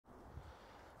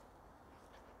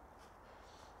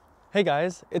Hey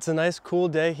guys, it's a nice cool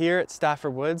day here at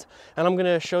Stafford Woods, and I'm going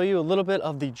to show you a little bit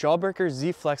of the Jawbreaker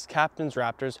Z-Flex Captain's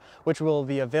Raptors, which will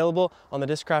be available on the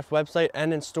Discraft website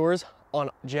and in stores on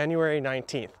January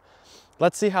 19th.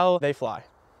 Let's see how they fly.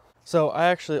 So I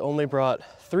actually only brought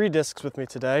 3 discs with me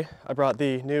today. I brought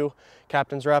the new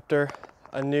Captain's Raptor,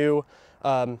 a new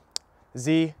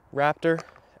Z Raptor,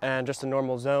 and just a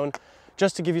normal zone,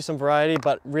 just to give you some variety,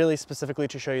 but really specifically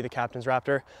to show you the Captain's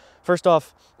Raptor. First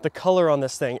off, the color on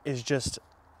this thing is just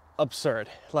absurd.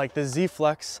 Like the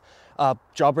Z-Flex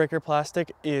Jawbreaker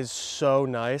plastic is so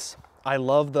nice. I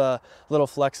love the little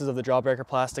flexes of the Jawbreaker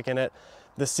plastic in it.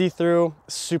 The see-through,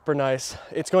 super nice.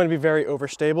 It's going to be very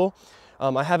overstable.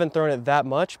 I haven't thrown it that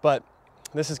much, but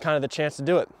this is kind of the chance to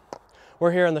do it.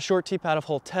 We're here on the short tee pad of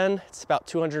hole 10. It's about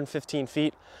 215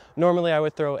 feet. Normally I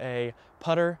would throw a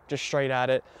putter just straight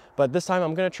at it, but this time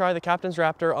I'm gonna try the Captain's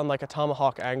Raptor on like a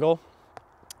tomahawk angle.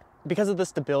 Because of the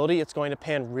stability, it's going to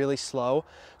pan really slow,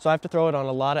 so I have to throw it on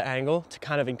a lot of angle to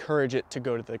kind of encourage it to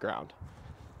go to the ground.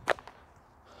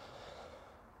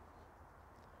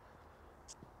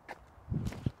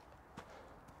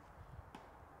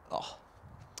 Oh.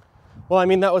 Well, I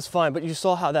mean, that was fine, but you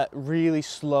saw how that really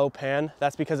slow pan,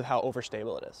 that's because of how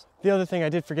overstable it is. The other thing I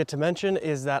did forget to mention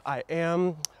is that I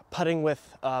am putting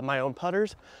with my own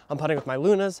putters. I'm putting with my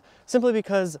Lunas, simply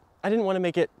because I didn't want to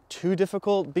make it too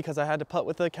difficult because I had to putt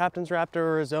with a Captain's Raptor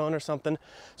or a zone or something.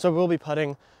 So we'll be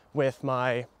putting with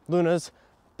my Lunas,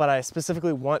 but I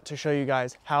specifically want to show you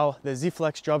guys how the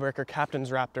Z-Flex Jawbreaker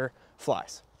Captain's Raptor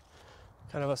flies.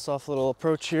 Kind of a soft little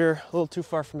approach here, a little too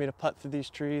far for me to putt through these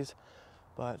trees,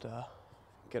 but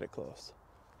get it close.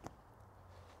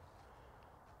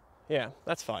 Yeah,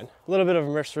 that's fine. A little bit of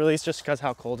a wrist release just because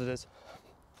how cold it is.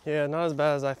 Yeah, not as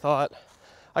bad as I thought.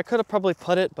 I could have probably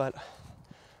put it, but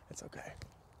it's okay.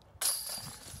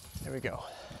 There we go.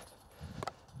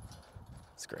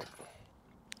 It's great.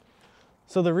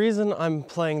 So the reason I'm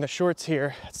playing the shorts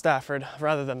here at Stafford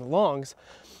rather than the longs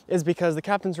is because the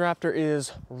Captain's Raptor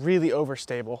is really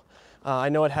overstable. I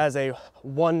know it has a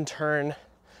 1 turn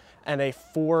and a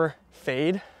 4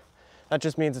 fade. That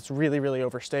just means it's really, really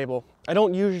overstable. I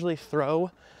don't usually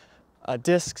throw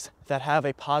discs that have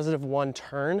a positive 1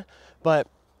 turn, but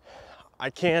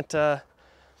I can't, the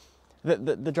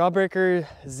Jawbreaker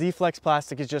Z-Flex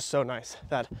plastic is just so nice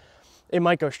that it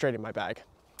might go straight in my bag.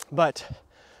 But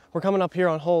we're coming up here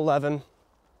on hole 11.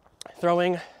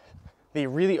 Throwing the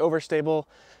really overstable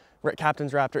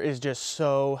Captain's Raptor is just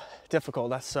so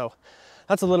difficult. That's a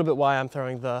little bit why I'm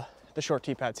throwing the short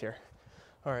tee pads here.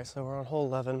 All right, so we're on hole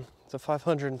 11. It's a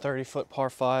 530-foot par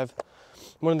 5.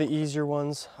 One of the easier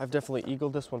ones. I've definitely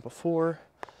eagled this one before.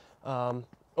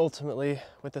 Ultimately,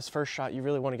 with this first shot, you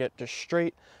really want to get just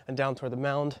straight and down toward the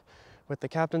mound. With the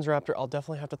Captain's Raptor, I'll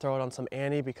definitely have to throw it on some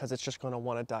ante because it's just going to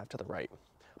want to dive to the right.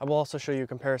 I will also show you a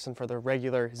comparison for the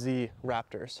regular Z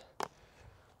Raptors.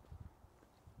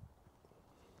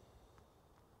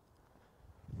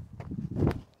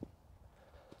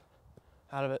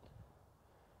 Out of it.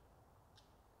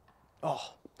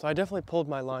 Oh, so I definitely pulled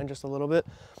my line just a little bit.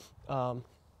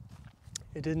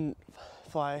 It didn't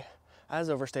fly as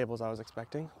overstable as I was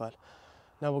expecting, but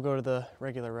now we'll go to the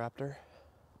regular Raptor.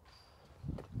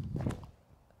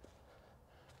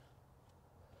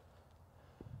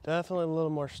 Definitely a little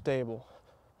more stable.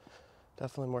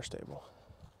 Definitely more stable.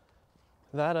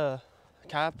 That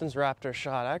Captain's Raptor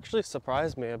shot actually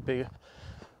surprised me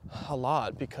a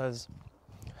lot because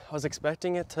I was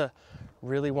expecting it to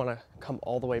really want to come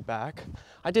all the way back.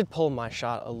 I did pull my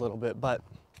shot a little bit, but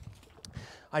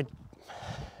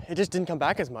it just didn't come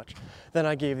back as much. Then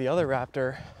I gave the other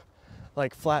Raptor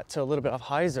like flat to a little bit of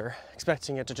hyzer,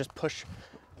 expecting it to just push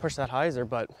that hyzer,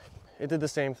 but it did the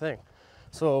same thing.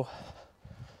 So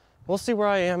we'll see where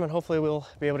I am, and hopefully we'll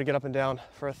be able to get up and down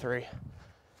for a 3.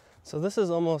 So this is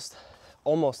almost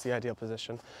the ideal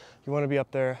position. You want to be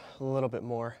up there a little bit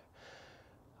more.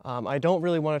 I don't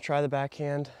really want to try the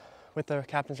backhand with the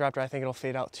Captain's Raptor. I think it'll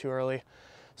fade out too early.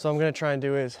 So I'm going to try and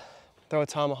do is throw a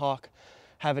tomahawk,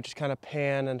 have it just kind of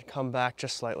pan and come back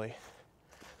just slightly.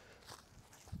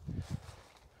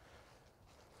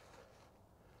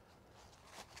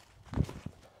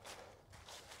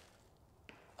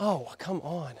 Oh, come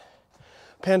on.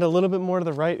 Panned a little bit more to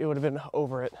the right, it would have been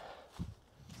over it.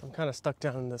 So I'm kind of stuck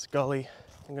down in this gully.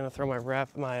 I'm going to throw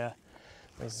my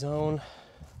zone,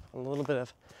 a little bit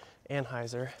of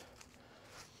anhyzer.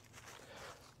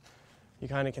 You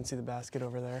kind of can see the basket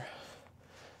over there.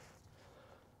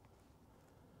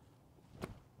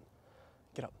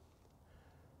 Get up.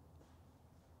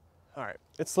 All right,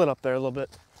 it slid up there a little bit.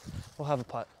 We'll have a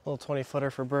putt. A little 20-footer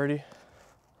for birdie.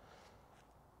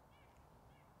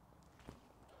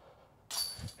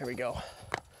 Here we go.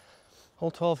 Hole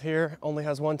 12 here only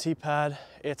has one tee pad.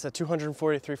 It's a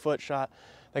 243-foot shot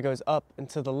that goes up and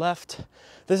to the left.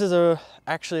 This is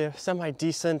actually a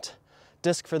semi-decent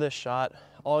disc for this shot.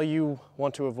 All you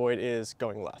want to avoid is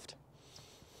going left.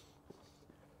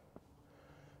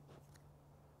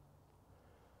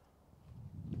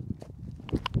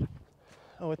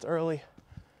 Oh, it's early.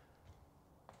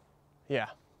 Yeah,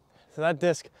 so that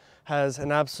disc has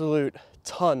an absolute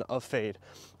ton of fade,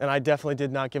 and I definitely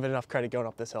did not give it enough credit going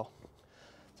up this hill.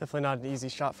 Definitely not an easy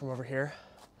shot from over here.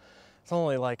 It's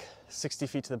only like 60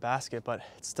 feet to the basket, but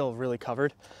it's still really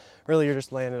covered. Really, you're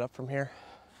just laying it up from here.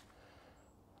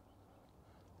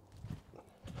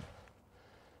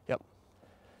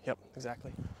 Yep,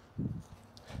 exactly.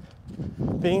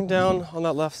 Being down on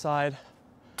that left side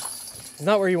is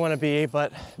not where you want to be,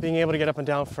 but being able to get up and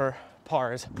down for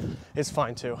pars is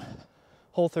fine too.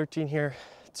 Hole 13 here,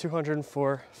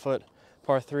 204-foot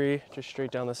par 3, just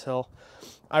straight down this hill.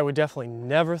 I would definitely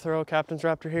never throw a Captain's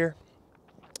Raptor here.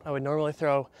 I would normally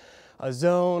throw a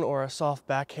zone or a soft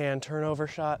backhand turnover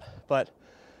shot, but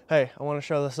hey, I want to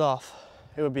show this off.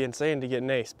 It would be insane to get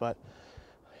an ace, but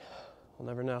we'll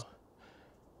never know.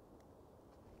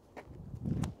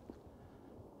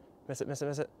 Miss it, miss it,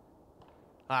 miss it.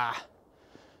 Ah.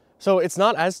 So it's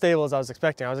not as stable as I was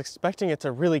expecting. I was expecting it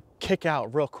to really kick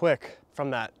out real quick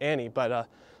from that Annie, but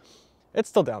it's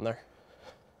still down there.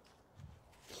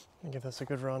 Let me give this a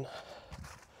good run.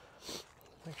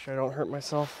 Make sure I don't hurt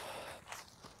myself.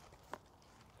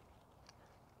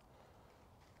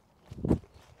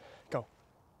 Go.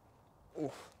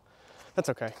 Oof. That's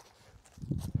okay.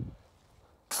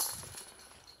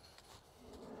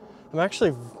 I'm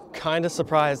actually kind of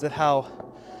surprised at how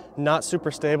not super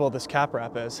stable this cap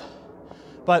wrap is.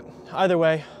 But either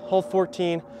way, hole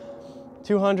 14,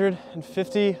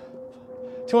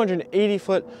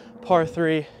 280-foot par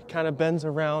 3, kind of bends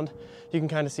around. You can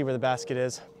kind of see where the basket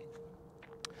is.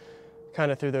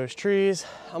 Kind of through those trees.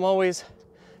 I'm always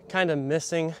kind of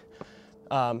missing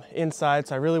inside,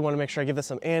 so I really want to make sure I give this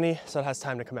some Annie so it has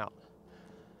time to come out.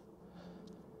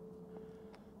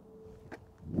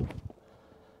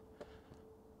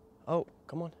 Oh,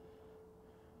 come on.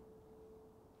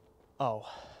 Oh,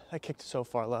 that kicked so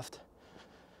far left.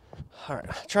 All right,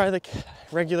 try the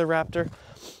regular Raptor.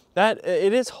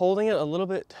 It is holding it a little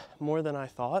bit more than I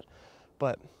thought,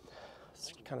 but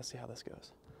let's kind of see how this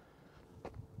goes.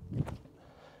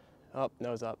 Up,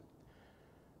 nose up.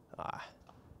 Ah,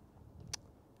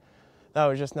 that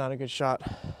was just not a good shot.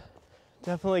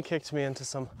 Definitely kicked me into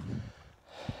some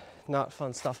not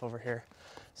fun stuff over here.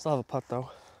 Still have a putt though.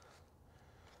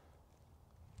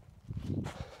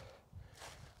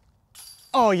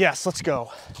 Oh yes, let's go.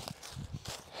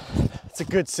 It's a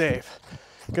good save.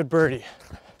 Good birdie.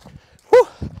 Whew.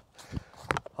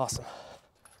 Awesome.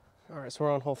 All right, so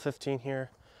we're on hole 15 here.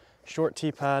 Short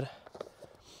tee pad.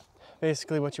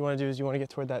 Basically what you want to do is you want to get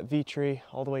toward that V tree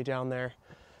all the way down there.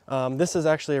 This is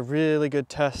actually a really good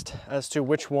test as to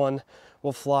which one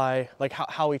will fly, like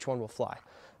how each one will fly.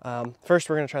 First,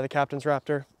 we're going to try the Captain's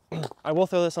Raptor. I will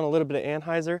throw this on a little bit of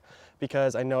Anheuser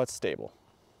because I know it's stable.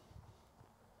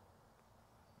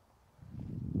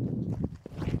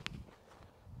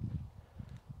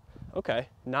 Okay,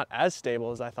 not as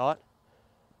stable as I thought.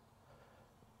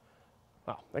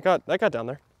 Wow, that got down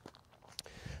there.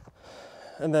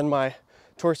 And then my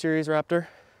Tour Series Raptor.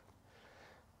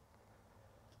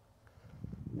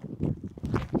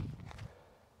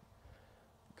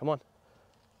 Come on.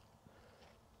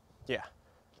 Yeah.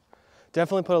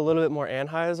 Definitely put a little bit more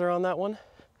Anheuser on that one,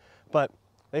 but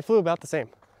they flew about the same.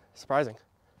 Surprising.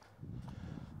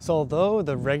 So although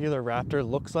the regular Raptor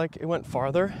looks like it went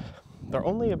farther, they're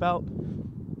only about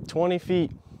 20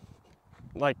 feet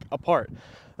apart.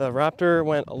 The Raptor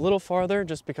went a little farther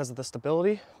just because of the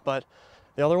stability, but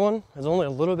the other one is only a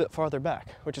little bit farther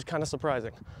back, which is kind of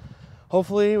surprising.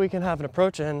 Hopefully we can have an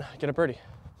approach and get a birdie.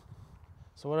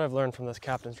 So what I've learned from this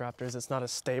Captain's Raptor is it's not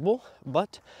as stable,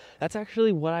 but that's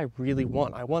actually what I really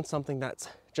want. I want something that's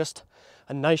just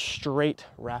a nice straight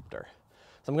Raptor.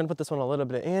 So I'm gonna put this one a little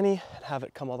bit of Annie and have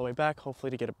it come all the way back, hopefully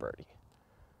to get a birdie.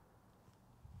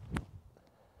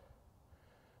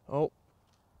 Oh,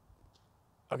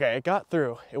 okay, it got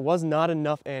through. It was not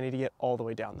enough Annie to get all the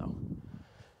way down though.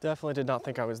 Definitely did not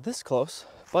think I was this close,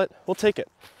 but we'll take it.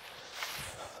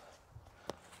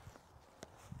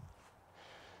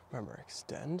 Remember,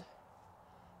 extend.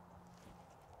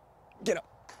 Get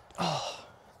up. Oh,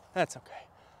 that's okay.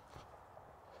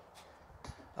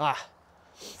 Ah,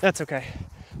 that's okay.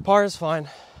 Par is fine.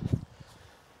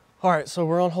 All right, so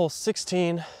we're on hole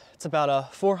 16. It's about a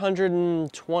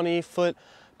 420-foot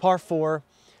par 4.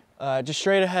 Just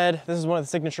straight ahead. This is one of the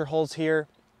signature holes here.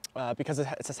 because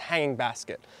it's this hanging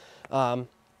basket. Again,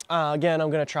 I'm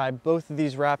gonna try both of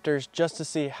these Raptors just to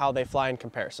see how they fly in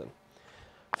comparison.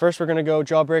 First, we're gonna go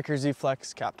Jawbreaker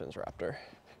Z-Flex Captain's Raptor.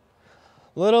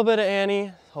 A little bit of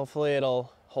Annie, hopefully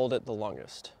it'll hold it the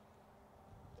longest.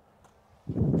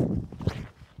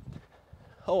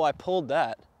 Oh, I pulled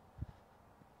that.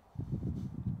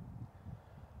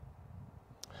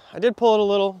 I did pull it a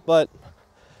little, but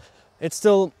it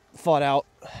still fought out.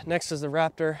 Next is the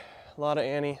Raptor, a lot of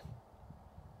Annie.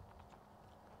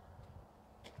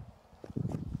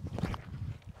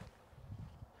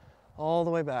 All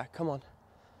the way back, come on.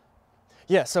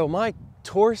 Yeah, so my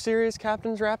Tour Series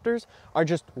Captain's Raptors are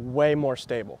just way more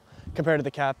stable compared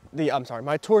to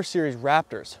my Tour Series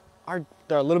Raptors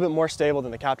they're a little bit more stable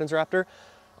than the Captain's Raptor.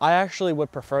 I actually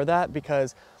would prefer that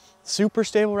because super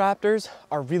stable Raptors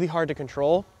are really hard to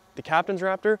control. The Captain's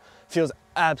Raptor feels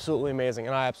absolutely amazing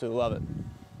and I absolutely love it.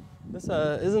 This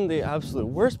isn't the absolute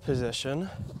worst position.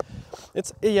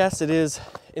 Yes, it is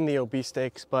in the OB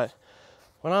stakes, but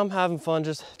when I'm having fun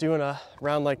just doing a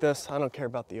round like this, I don't care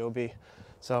about the OB.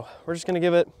 So we're just gonna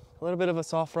give it a little bit of a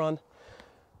soft run.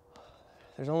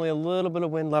 There's only a little bit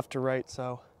of wind left to right,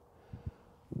 so.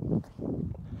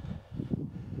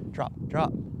 Drop,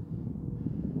 drop.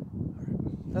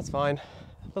 That's fine,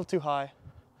 a little too high.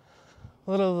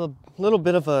 A little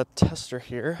bit of a tester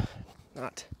here.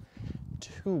 Not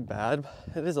too bad.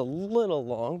 It is a little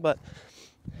long, but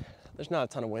there's not a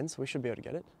ton of wind, so we should be able to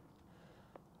get it.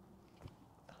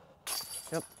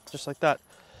 Yep, just like that.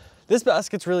 This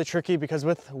basket's really tricky because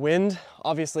with wind,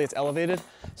 obviously it's elevated,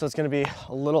 so it's gonna be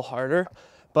a little harder.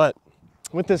 But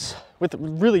with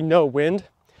really no wind,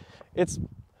 it's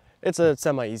a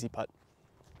semi-easy putt.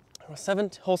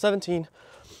 Hole 17.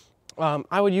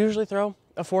 I would usually throw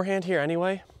a forehand here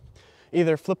anyway.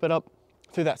 Either flip it up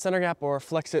through that center gap or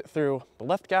flex it through the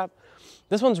left gap.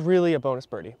 This one's really a bonus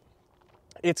birdie.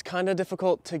 It's kind of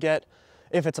difficult to get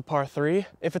if it's a par 3.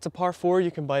 If it's a par 4,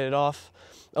 you can bite it off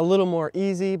a little more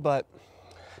easy, but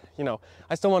you know,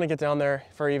 I still want to get down there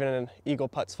for even an eagle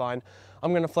putt's fine.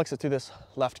 I'm going to flex it through this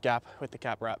left gap with the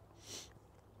cap wrap.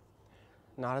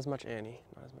 Not as much Annie,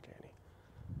 not as much Annie.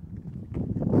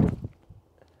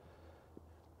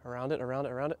 Around it, around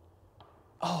it, around it.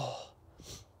 Oh,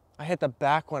 I hit the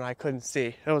back one I couldn't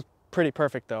see. It was pretty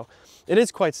perfect though. It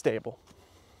is quite stable.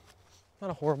 Not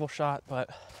a horrible shot, but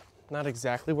not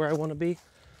exactly where I want to be.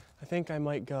 I think I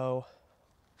might go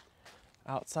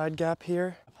outside gap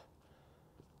here.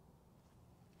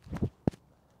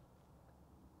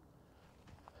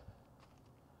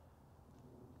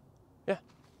 Yeah,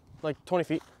 like 20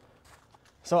 feet.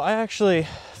 So I actually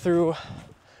threw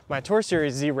my Tour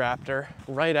Series Z Raptor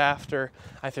right after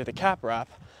I threw the cap wrap.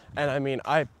 And I mean,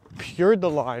 I pured the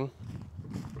line,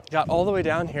 got all the way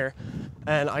down here,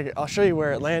 and I'll show you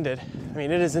where it landed. I mean,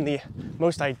 it is in the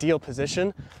most ideal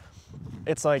position.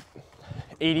 It's like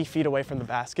 80 feet away from the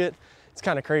basket. It's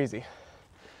kind of crazy.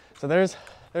 So there's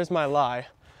my lie.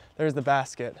 There's the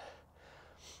basket.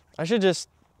 I should just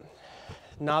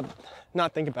not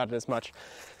think about it as much,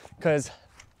 because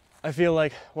I feel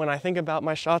like when I think about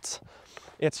my shots,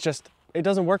 it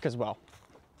doesn't work as well.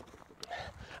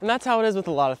 And that's how it is with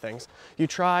a lot of things. You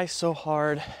try so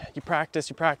hard, you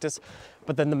practice,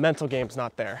 but then the mental game's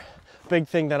not there. Big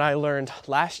thing that I learned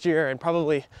last year and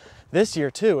probably this year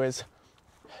too is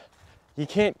you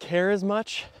can't care as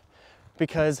much,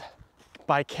 because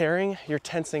by caring, you're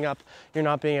tensing up, you're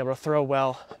not being able to throw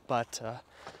well. But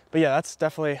yeah, that's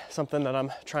definitely something that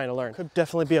I'm trying to learn. Could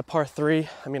definitely be a par 3.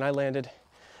 I mean, I landed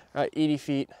 80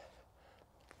 feet.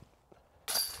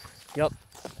 Yep,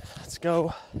 let's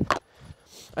go.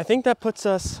 I think that puts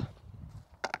us,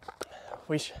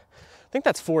 I think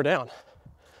that's 4 down.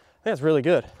 I think that's really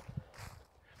good.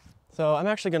 So I'm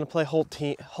actually gonna play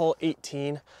hole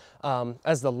 18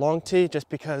 as the long tee, just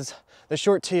because the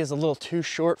short tee is a little too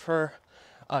short for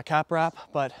a cap wrap,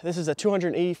 but this is a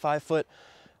 285 foot,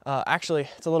 actually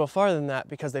it's a little farther than that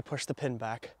because they pushed the pin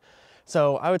back.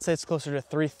 So I would say it's closer to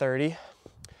 330,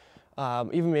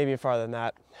 even maybe farther than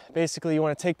that. Basically, you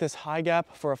wanna take this high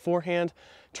gap for a forehand,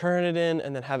 turn it in,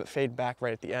 and then have it fade back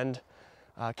right at the end.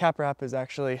 Cap wrap is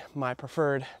actually my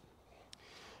preferred.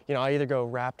 You know, I either go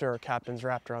Raptor or Captain's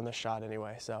Raptor on this shot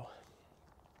anyway, so.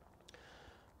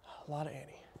 A lot of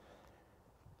Annie.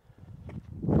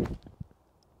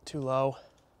 Too low.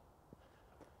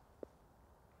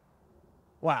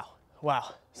 Wow,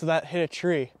 wow. So that hit a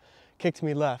tree, kicked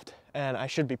me left, and I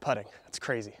should be putting. That's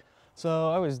crazy.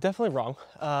 So I was definitely wrong.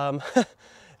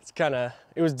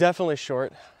 It was definitely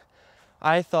short.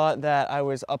 I thought that I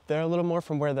was up there a little more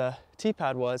from where the tee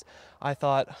pad was. I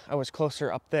thought I was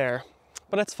closer up there,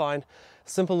 but that's fine.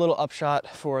 Simple little upshot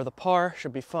for the par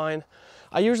should be fine.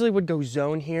 I usually would go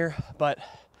zone here, but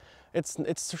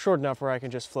it's short enough where I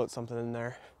can just float something in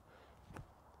there.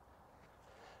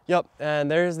 Yep,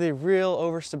 and there's the real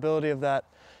overstability of that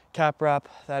cap wrap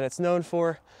that it's known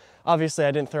for. Obviously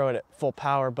I didn't throw it at full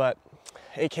power, but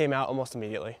it came out almost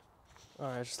immediately. All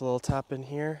right, just a little tap in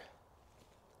here.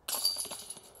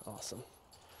 Awesome.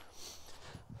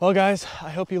 Well guys, I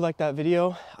hope you liked that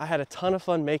video. I had a ton of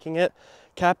fun making it.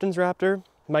 Captain's Raptor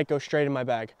might go straight in my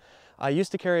bag. I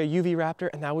used to carry a UV Raptor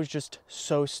and that was just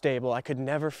so stable. I could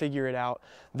never figure it out.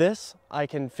 This I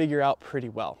can figure out pretty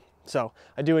well. So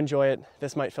I do enjoy it.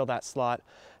 This might fill that slot.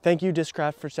 Thank you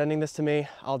Discraft for sending this to me.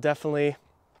 I'll definitely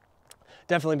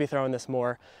be throwing this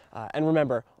more. And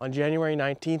remember, on January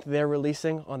 19th, they're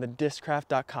releasing on the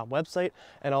discraft.com website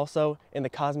and also in the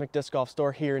Cosmic Disc Golf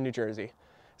store here in New Jersey.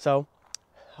 So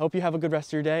hope you have a good rest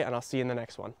of your day and I'll see you in the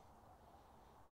next one.